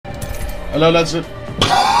Hello,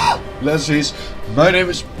 Leslie's. My name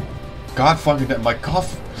is... God fucking damn, my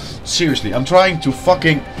cough. Seriously, I'm trying to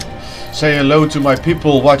fucking say hello to my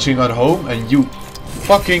people watching at home, and you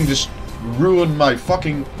fucking just ruined my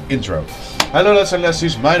fucking intro. Hello,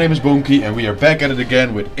 Leslie's. My name is Bonky, and we are back at it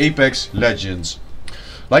again with Apex Legends.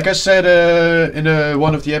 Like I said in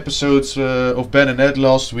one of the episodes of Ben and Ed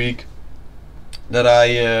last week, that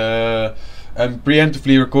I am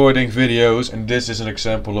preemptively recording videos, and this is an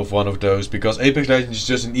example of one of those, because Apex Legends is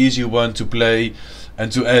just an easy one to play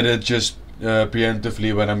and to edit just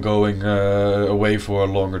preemptively when I'm going away for a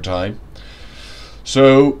longer time.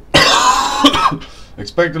 So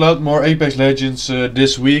expect a lot more Apex Legends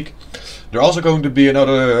this week. There are also going to be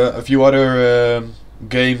a few other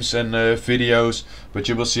games and videos, but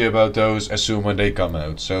you will see about those as soon when they come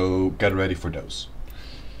out, so get ready for those.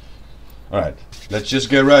 Alright, let's just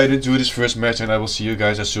get right into this first match, and I will see you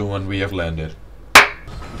guys as soon when we have landed.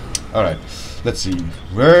 Alright, let's see.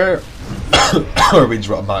 Where are we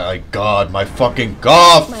drop? My god, my fucking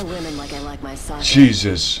cough! My women like I like my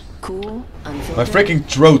Jesus. Cool, my freaking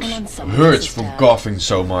throat hurts from coughing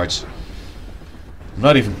so much. I'm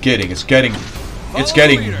not even kidding, it's getting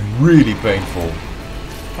really painful.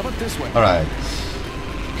 How about this way? Alright.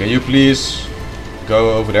 Can you please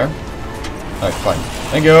go over there? Alright, fine.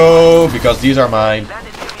 Thank you, because these are mine.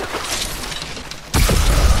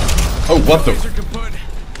 Oh, what the?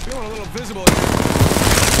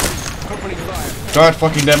 God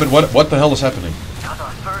fucking damn it, what the hell is happening?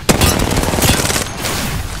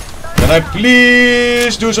 Can I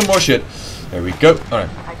please do some more shit? There we go. Alright.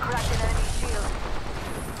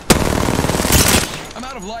 I'm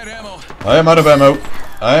out of light ammo. I am out of ammo.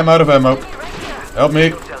 I am out of ammo. Help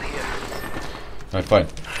me. Alright, fine.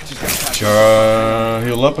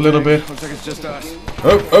 Heal up a little bit. Looks like it's just us.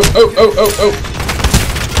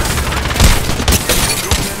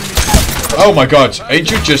 Oh my god,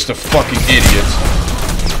 ain't you just a fucking idiot?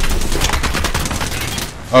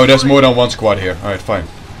 Oh, there's more than one squad here. Alright, fine.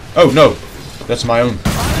 Oh no, that's my own.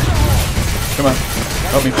 Come on,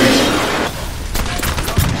 help me please.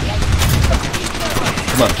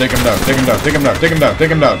 Come on, take him down, take him down, take him down, take him down,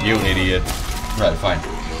 take him down, you idiot. Right, fine.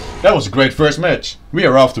 That was a great first match. We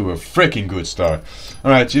are off to a freaking good start.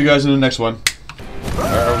 Alright, see you guys in the next one. Where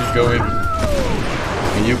are we going?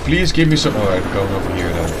 Can you please give me some... Alright, we're going over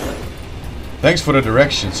here then. Thanks for the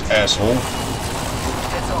directions, asshole.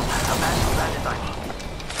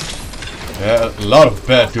 Yeah, a lot of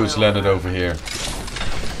bad dudes landed over here.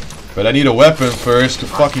 But I need a weapon first to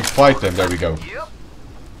fucking fight them. There we go.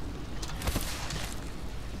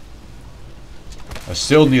 I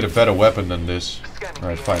still need a better weapon than this.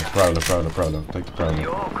 Alright, fine. Prowler. Take the Prowler.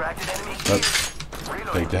 Let's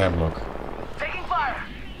take the Hemlock.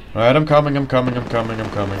 Alright, I'm coming. I'm down.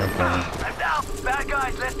 Bad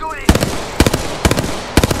guys, let's do this.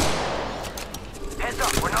 Heads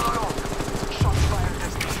up, we're not alone. Shots fired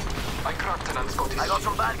distance. I cracked an unscottish. I got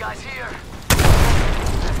some bad guys here.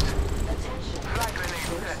 Flag grenade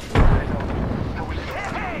set.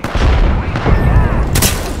 Hey!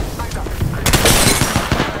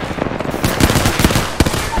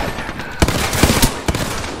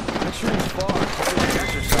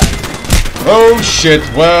 Oh shit,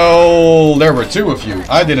 well, there were two of you.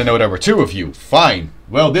 I didn't know there were two of you. Fine.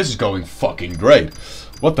 Well, this is going fucking great.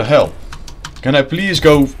 What the hell? Can I please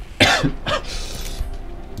go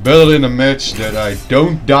battle in a match that I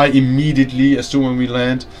don't die immediately as soon as we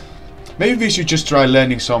land? Maybe we should just try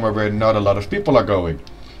landing somewhere where not a lot of people are going.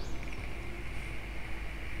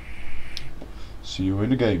 See you in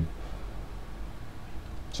the game.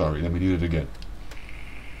 Sorry, let me do it again.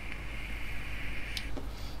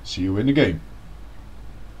 See you in the game.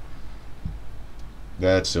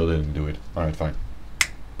 That still didn't do it. Alright, fine.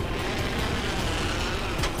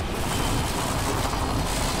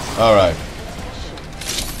 Alright.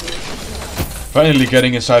 Finally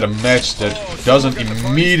getting inside a match that doesn't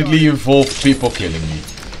immediately involve people killing me.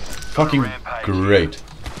 Fucking great.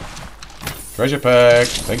 Treasure pack.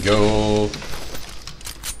 Thank you.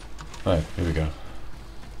 Alright, here we go.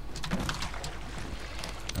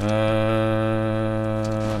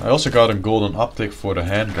 I also got a golden optic for the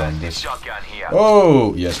handgun.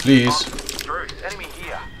 Oh, yes please.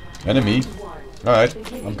 Enemy. Alright,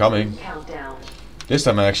 I'm coming. This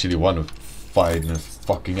time I actually want to fight a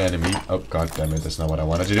fucking enemy. Oh god damn it, that's not what I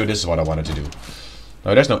wanted to do. This is what I wanted to do.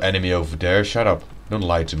 No, there's no enemy over there. Shut up. Don't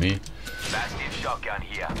lie to me.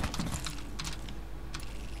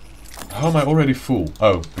 How am I already full?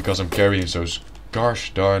 Oh, because I'm carrying those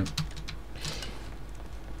gosh darn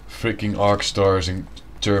freaking arc stars and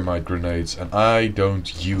termite grenades, and I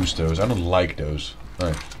don't use those. I don't like those.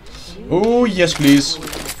 Alright. Oh yes please.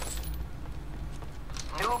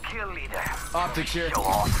 Optics here.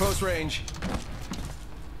 Close range.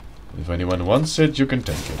 If anyone wants it, you can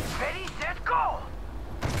take it. Ready, set, go!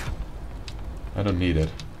 I don't need it.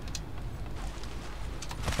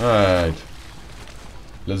 Alright.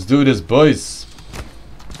 Let's do this, boys.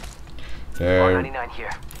 There. 499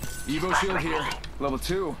 here. Evo shield here. Level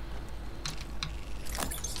 2.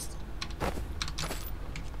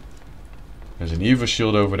 There's an Evo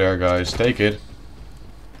shield over there, guys. Take it.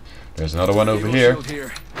 There's another one over here. Shield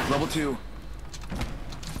here. Level 2.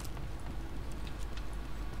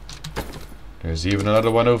 There's even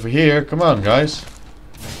another one over here. Come on, guys.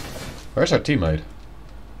 Where's our teammate?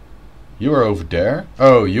 You are over there.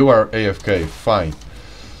 Oh, you are AFK. Fine.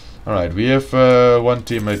 Alright, we have one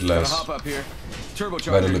teammate less. Hop up here.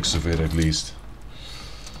 Turbocharger. By the looks of it, at least.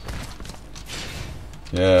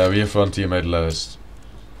 Yeah, we have one teammate less.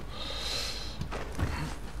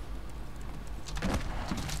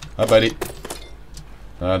 Hi, buddy.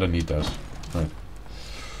 I don't need those. Right.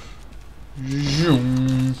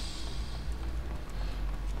 Zoom.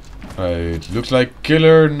 Right, looks like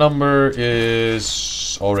killer number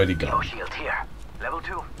is already Evo gone. shield here. Level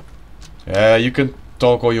 2. Yeah, you can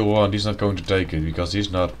talk all you want. He's not going to take it because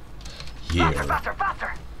he's not here. Faster,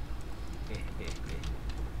 faster!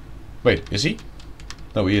 Wait, is he?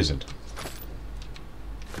 No, he isn't.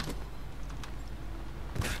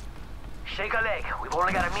 Shake a leg. We've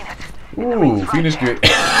only got a minute. Ooh, Phoenix Grid.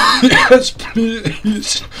 Yes,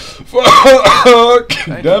 please. Fuck!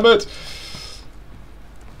 Damn it.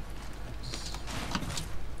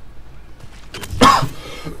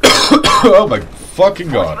 Oh my fucking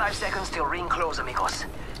god. 45 seconds till ring close, amigos.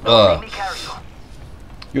 Ugh. Let me carry you.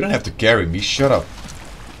 You don't have to carry me, shut up.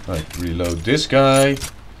 Right, reload this guy.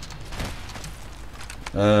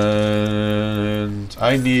 And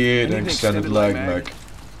I need an extended lag mag.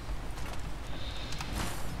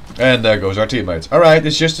 And there goes our teammates. Alright,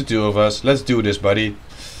 it's just the two of us. Let's do this, buddy.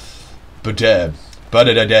 Badam.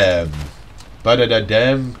 Badadadam.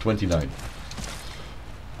 Badadadam 29.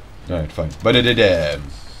 Alright, fine. Badadadam.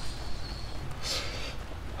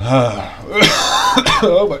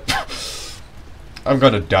 Oh my. I'm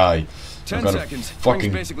gonna die. 10 I'm gonna seconds.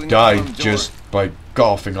 fucking Ring's basically die knocking on the door. just by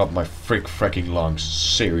coughing up my fricking lungs.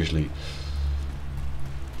 Seriously.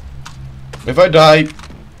 If I die,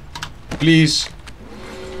 please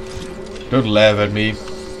don't laugh at me.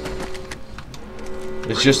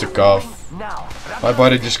 It's just a cough. Now. My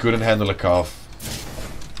body just couldn't handle a cough.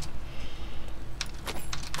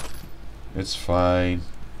 It's fine.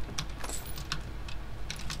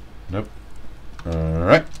 Nope.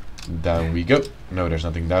 Alright. Down we go. No, there's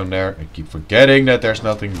nothing down there. I keep forgetting that there's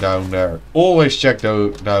nothing down there. Always check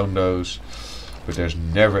down those. But there's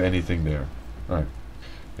never anything there. Alright.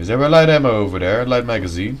 Is there a light ammo over there? A light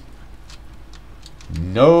magazine?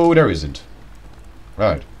 No, there isn't.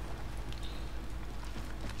 Right.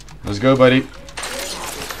 Let's go, buddy.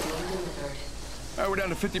 Alright, we're down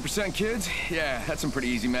to 50% kids. Yeah, that's some pretty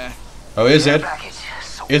easy math. Oh, is it? Package.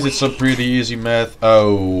 Is it some pretty easy math?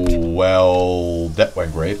 Oh, well, that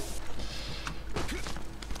went great.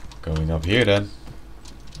 Going up here then.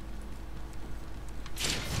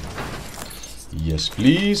 Yes,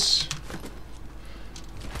 please.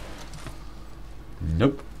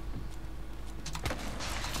 Nope.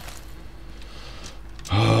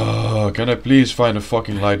 Can I please find a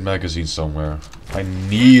fucking light magazine somewhere? I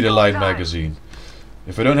need a light magazine.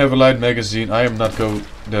 If I don't have a light magazine, I am not go.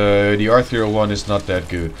 The R301 is not that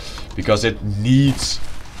good because it needs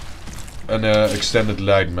an extended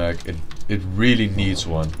light mag. It really needs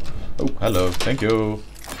one. Oh, hello, thank you.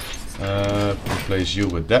 Replace you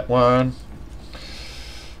with that one.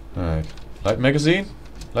 Alright, light magazine?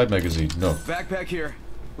 Light magazine, no. Backpack here.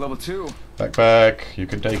 Level 2. Backpack, you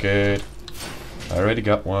can take it. I already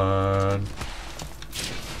got one.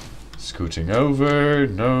 Scooting over,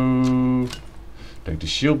 no. Take the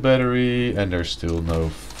shield battery, and there's still no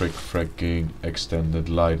fricking extended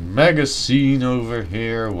light magazine over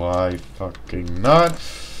here. Why fucking not?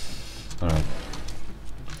 Alright.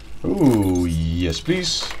 Ooh, yes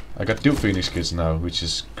please. I got 2 Phoenix kits now, which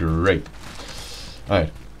is great.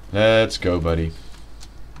 Alright, let's go, buddy.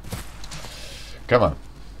 Come on.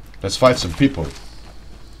 Let's fight some people.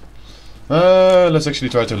 Let's actually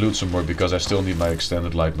try to loot some more, because I still need my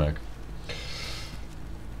extended light mag.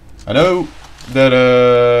 I know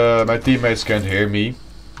that my teammates can't hear me,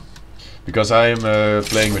 because I am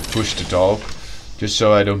playing with push to talk, just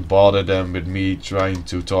so I don't bother them with me trying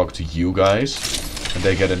to talk to you guys, and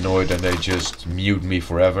they get annoyed and they just mute me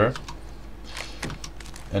forever.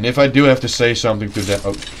 And if I do have to say something to them,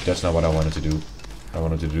 oh, that's not what I wanted to do. I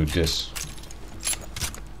wanted to do this.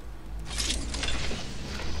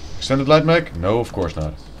 Extended light mag? No, of course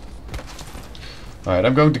not. Alright,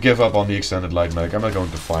 I'm going to give up on the extended light mag. I'm not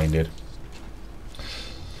going to find it.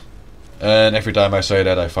 And every time I say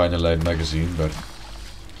that I find a light magazine, but...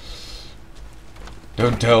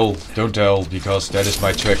 Don't tell, because that is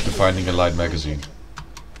my trick to finding a light magazine.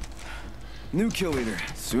 New kill leader,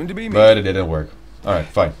 soon to be me. But it didn't work. Alright,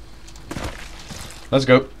 fine. Let's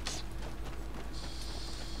go.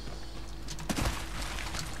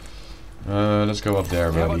 Let's go up there,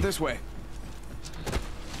 How buddy. about this way?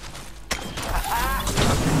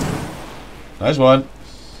 Nice one.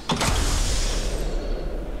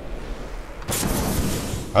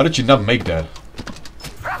 How did you not make that?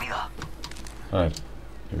 Alright,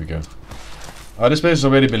 here we go. Oh, this place has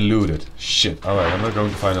already been looted. Shit. Alright, I'm not going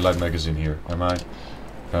to find a light magazine here, am I?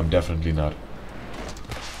 I'm definitely not.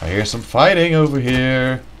 I hear some fighting over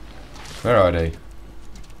here. Where are they?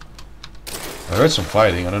 I heard some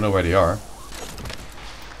fighting. I don't know where they are.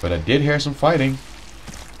 But I did hear some fighting.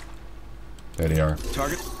 There they are.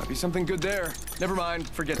 Target. Might be something good there. Never mind.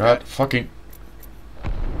 Forget God that. fucking...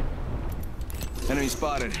 Enemy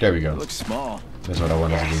spotted. There we go. It looks small. That's what I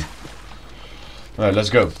wanted to do. Alright, let's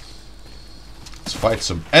go. Let's fight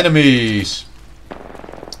some enemies.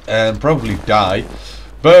 And probably die.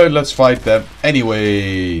 But let's fight them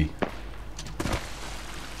anyway.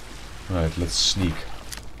 Alright, let's sneak.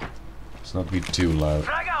 Let's not be too loud.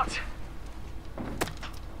 Frag out!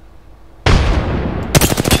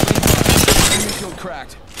 Enemy shield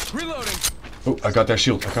cracked. Reloading. Oh, I got their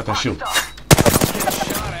shield. I got their shield. Getting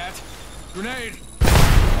shot at. Grenade.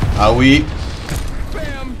 Owie.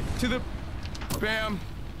 Bam. To the. Bam.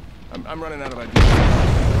 I'm running out of ideas.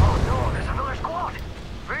 Oh no, there's another squad!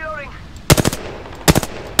 Reloading!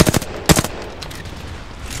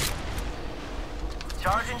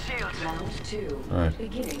 Charging shields. Round 2. Alright.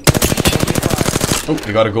 Beginning. Oh,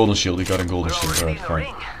 he got a golden shield. He got a golden We're shield. already Alright,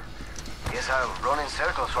 in the fine. ring. Guess I'll run in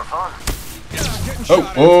circles for fun. Getting Oh,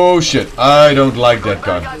 shot at. oh shit. I don't like that Bad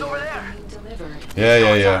gun. guys over there. Being delivered.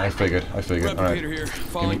 Yeah. I figured. Replicator Alright. here.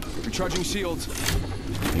 Falling. Recharging shields.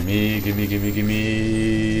 Gimme.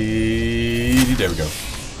 There we go.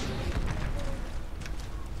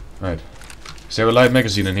 Alright. Is there a light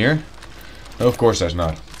magazine in here? No, of course there's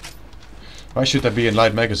not. Why should there be a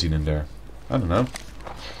light magazine in there? I don't know.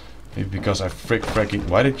 Maybe because I fricking...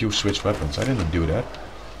 Why did you switch weapons? I didn't do that.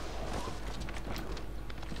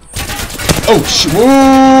 Oh,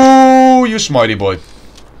 whoa! You smarty boy.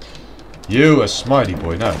 You a smarty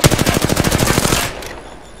boy now.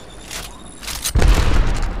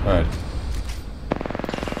 Alright.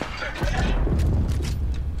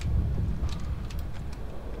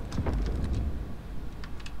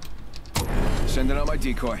 Sending out my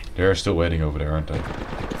decoy. They're still waiting over there, aren't they?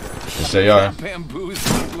 Yes, they are. Bamboos.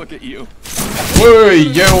 Look at you. Whoa,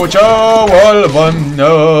 yo, chow, all one,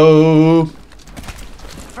 no.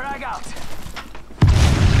 Frag out!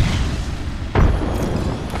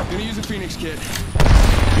 Gonna use a Phoenix kit.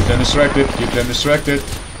 Keep them distracted, keep them distracted.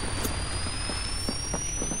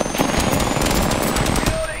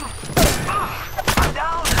 Reloading! I'm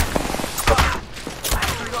down!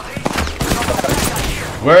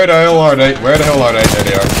 Where the hell are they? Where the hell are they? There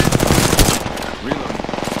they are. Reloading.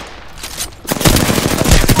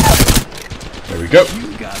 There we go.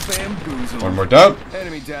 You got bamboozled. One more down.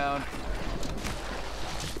 Enemy down.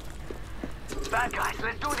 Bad guys,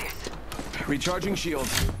 let's do this! Recharging shields.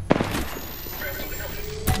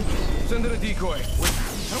 Send in a decoy. Wait,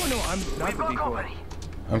 how do I know I'm not We've the got decoy?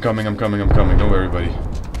 company! I'm coming. Don't worry, buddy.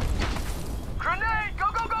 Grenade! Go,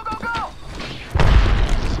 go, go, go, go!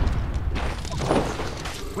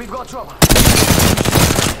 We've got trouble.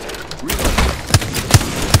 Reload.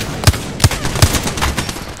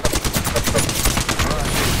 Alright,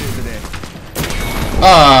 save the day.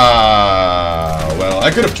 Ah, well, I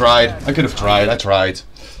could have tried. I tried.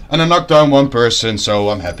 And I knocked down one person, so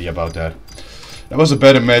I'm happy about that. That was a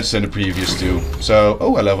better match than the previous two. So,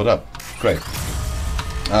 oh, I leveled up. Great.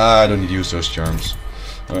 I don't need to use those charms.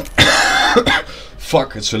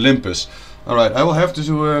 Fuck, it's Olympus. Alright, I will have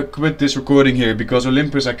to quit this recording here, because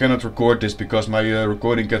Olympus, I cannot record this because my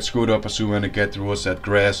recording gets screwed up as soon as I get towards that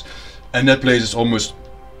grass. And that place is almost...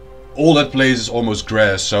 all that place is almost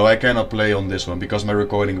grass, so I cannot play on this one because my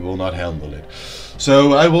recording will not handle it.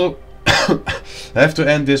 So I will have to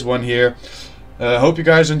end this one here. Hope you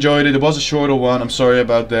guys enjoyed it. It was a shorter one. I'm sorry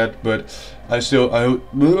about that, but I still hope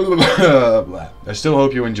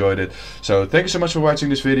you enjoyed it. So thank you so much for watching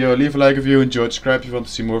this video. Leave a like if you enjoyed. Subscribe if you want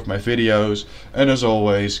to see more of my videos. And as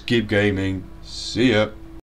always, keep gaming. See ya.